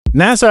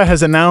NASA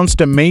has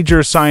announced a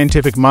major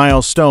scientific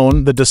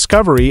milestone, the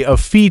discovery of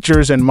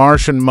features in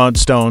Martian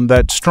mudstone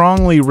that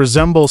strongly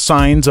resemble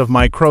signs of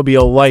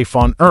microbial life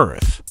on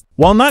Earth.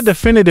 While not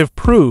definitive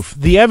proof,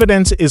 the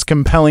evidence is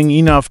compelling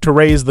enough to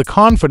raise the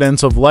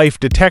confidence of life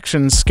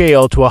detection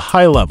scale to a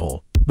high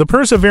level. The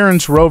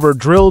Perseverance rover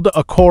drilled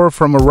a core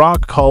from a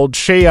rock called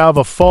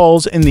Cheyava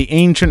Falls in the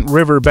ancient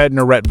riverbed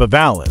Neretva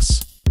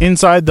Vallis.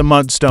 Inside the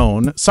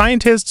mudstone,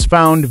 scientists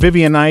found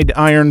Vivianite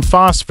iron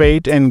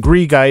phosphate and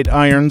Greigite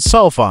iron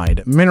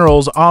sulfide,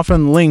 minerals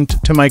often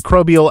linked to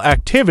microbial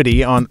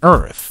activity on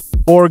Earth.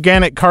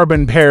 Organic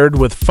carbon paired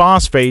with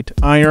phosphate,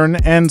 iron,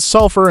 and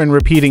sulfur in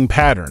repeating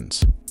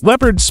patterns.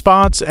 Leopard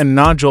spots and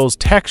nodules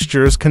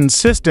textures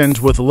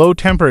consistent with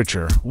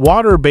low-temperature,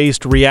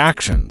 water-based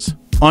reactions.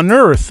 On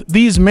Earth,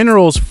 these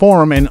minerals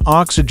form in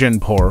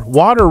oxygen-poor,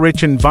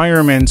 water-rich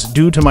environments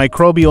due to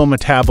microbial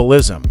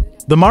metabolism.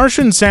 The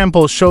Martian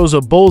sample shows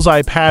a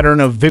bullseye pattern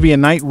of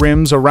Vivianite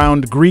rims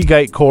around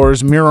Greigite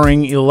cores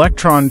mirroring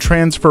electron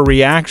transfer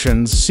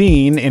reactions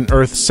seen in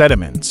Earth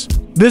sediments.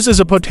 This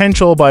is a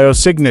potential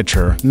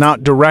biosignature,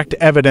 not direct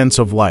evidence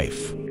of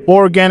life.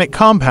 Organic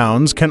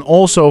compounds can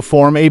also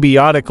form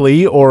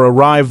abiotically or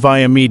arrive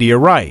via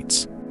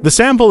meteorites. The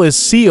sample is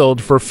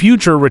sealed for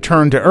future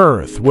return to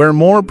Earth, where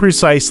more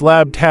precise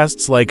lab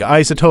tests like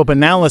isotope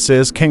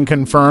analysis can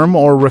confirm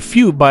or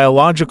refute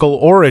biological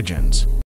origins.